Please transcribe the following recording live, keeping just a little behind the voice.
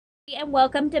And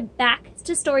welcome back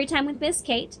to Storytime with Miss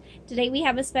Kate. Today we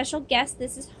have a special guest.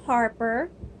 This is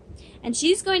Harper, and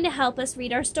she's going to help us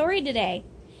read our story today.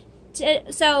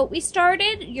 So we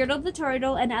started Yertle the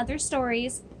Turtle and other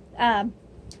stories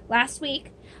last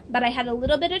week, but I had a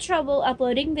little bit of trouble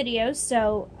uploading videos,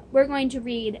 so we're going to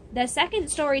read the second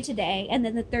story today and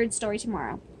then the third story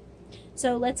tomorrow.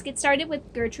 So let's get started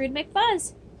with Gertrude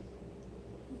McFuzz.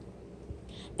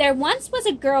 There once was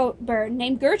a girl bird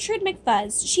named Gertrude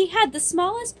McFuzz. She had the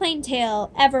smallest plain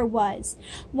tail ever was.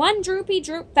 One droopy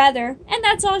droop feather, and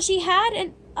that's all she had,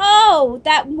 and oh,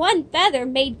 that one feather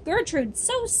made Gertrude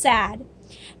so sad.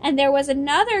 And there was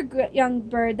another young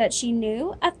bird that she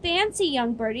knew, a fancy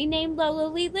young birdie named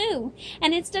Loo,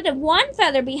 and instead of one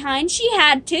feather behind, she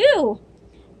had two.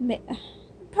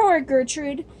 Poor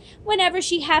Gertrude. Whenever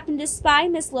she happened to spy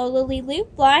Miss Loo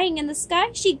flying in the sky,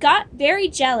 she got very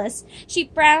jealous.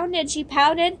 She frowned and she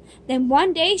pouted. Then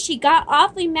one day she got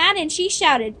awfully mad and she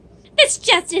shouted, "This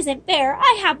just isn't fair.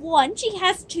 I have one, she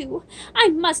has two. I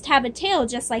must have a tail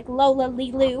just like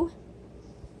Loo."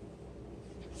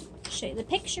 Show you the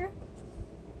picture.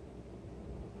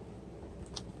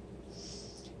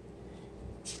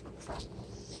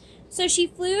 So she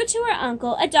flew to her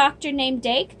uncle, a doctor named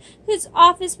Dake, whose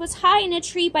office was high in a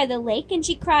tree by the lake, and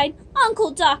she cried,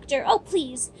 "Uncle Doctor, oh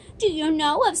please, do you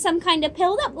know of some kind of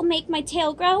pill that will make my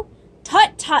tail grow?"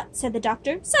 "Tut, tut," said the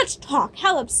doctor, "such talk,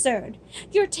 how absurd!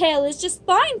 Your tail is just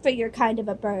fine for your kind of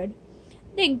a bird."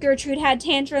 Then Gertrude had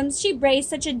tantrums. She raised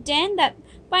such a din that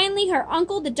finally her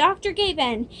uncle, the doctor, gave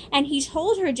in, and he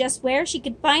told her just where she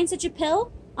could find such a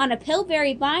pill. On a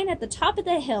pillberry vine at the top of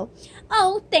the hill.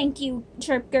 "Oh, thank you,"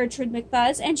 chirped Gertrude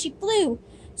McFuzz, and she flew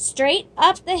straight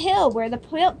up the hill where the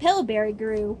pillberry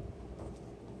grew.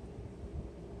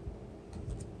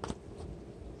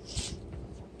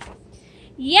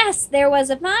 Yes, there was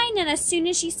a vine, and as soon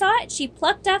as she saw it, she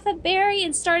plucked off a berry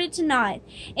and started to gnaw it.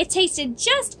 It tasted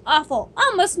just awful,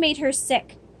 almost made her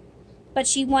sick. But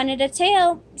she wanted a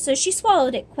tail, so she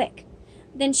swallowed it quick.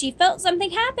 Then she felt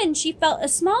something happen. She felt a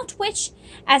small twitch,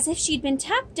 as if she'd been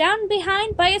tapped down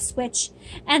behind by a switch.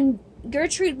 And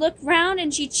Gertrude looked round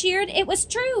and she cheered. It was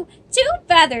true. 2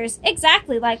 feathers,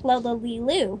 exactly like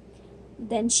Loo.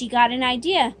 Then she got an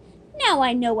idea. "Now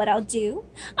I know what I'll do.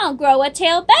 I'll grow a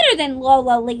tail better than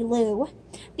Loo.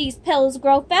 These pills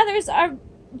grow feathers are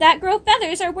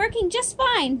working just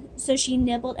fine." So she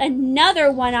nibbled another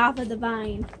one off of the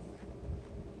vine.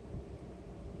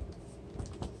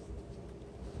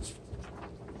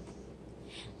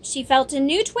 She felt a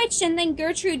new twitch, and then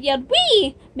Gertrude yelled,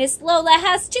 "Whee! Miss Lola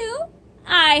has 2.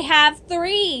 I have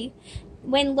 3.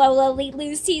 When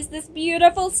Loo sees this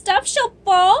beautiful stuff, she'll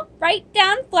fall right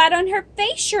down flat on her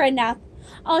face, sure enough.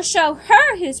 I'll show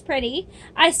her who's pretty.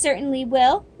 I certainly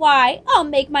will. Why, I'll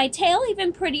make my tail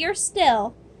even prettier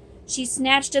still." She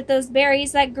snatched at those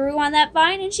berries that grew on that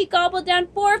vine, and she gobbled down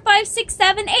 4, 5, 6,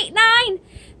 7, 8, 9.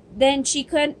 Then she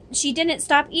didn't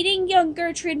stop eating young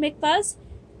Gertrude McFuzz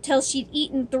till she'd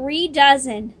eaten 3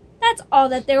 dozen. That's all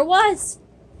that there was.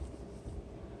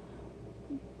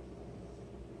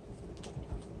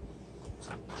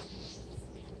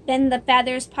 Then the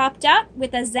feathers popped out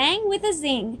with a zang, with a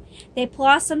zing. They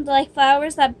blossomed like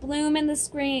flowers that bloom in the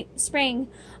spring.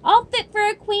 All fit for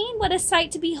a queen, what a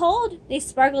sight to behold! They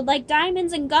sparkled like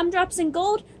diamonds and gumdrops and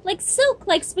gold, like silk,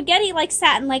 like spaghetti, like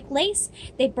satin, like lace.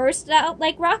 They burst out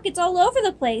like rockets all over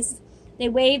the place. They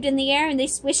waved in the air and they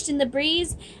swished in the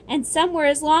breeze, and some were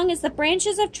as long as the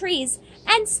branches of trees.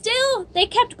 And still they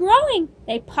kept growing.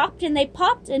 They popped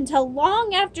until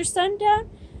long after sundown.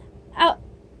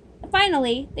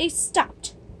 Finally, they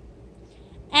stopped.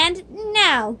 "And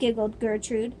now," giggled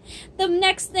Gertrude, "the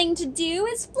next thing to do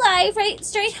is fly right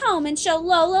straight home and show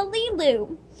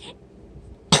Loo.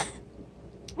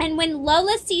 And when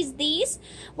Lola sees these,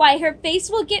 why, her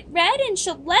face will get red, and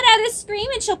she'll let out a scream,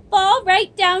 and she'll fall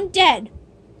right down dead."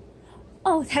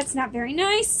 Oh, that's not very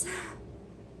nice.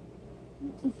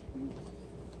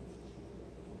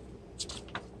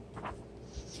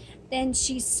 Then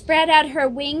she spread out her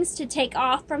wings to take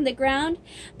off from the ground,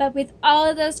 but with all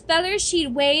of those feathers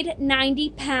she'd weighed 90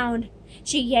 pounds.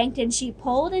 She yanked and she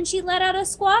pulled, and she let out a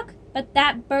squawk, but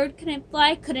that bird couldn't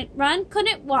fly, couldn't run,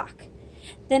 couldn't walk.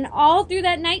 Then all through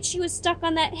that night she was stuck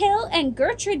on that hill, and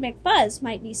Gertrude McFuzz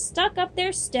might be stuck up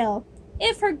there still.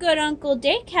 If her good Uncle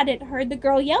Dake hadn't heard the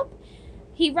girl yelp,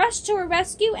 he rushed to her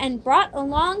rescue and brought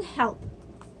along help.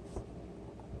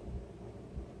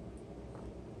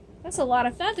 That's a lot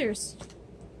of feathers.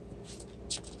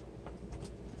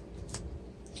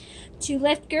 To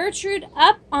lift Gertrude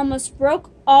up almost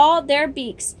broke all their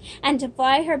beaks, and to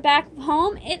fly her back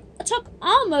home it took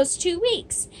almost 2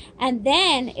 weeks, and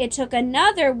then it took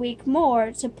another week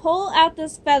more to pull out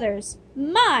those feathers.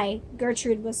 My,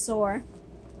 Gertrude was sore.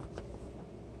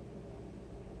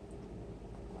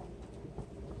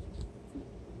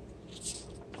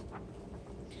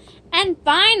 And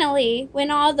finally, when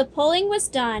all the pulling was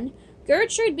done,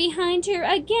 Gertrude behind her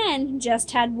again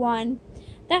just had one.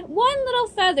 That one little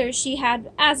feather she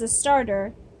had as a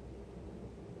starter.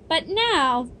 But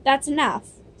now, that's enough,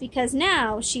 because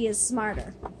now she is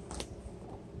smarter.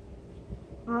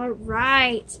 All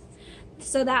right.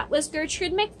 So that was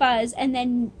Gertrude McFuzz, and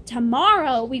then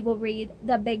tomorrow we will read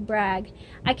The Big Brag.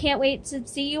 I can't wait to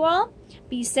see you all.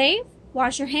 Be safe,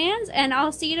 wash your hands, and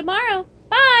I'll see you tomorrow.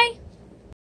 Bye!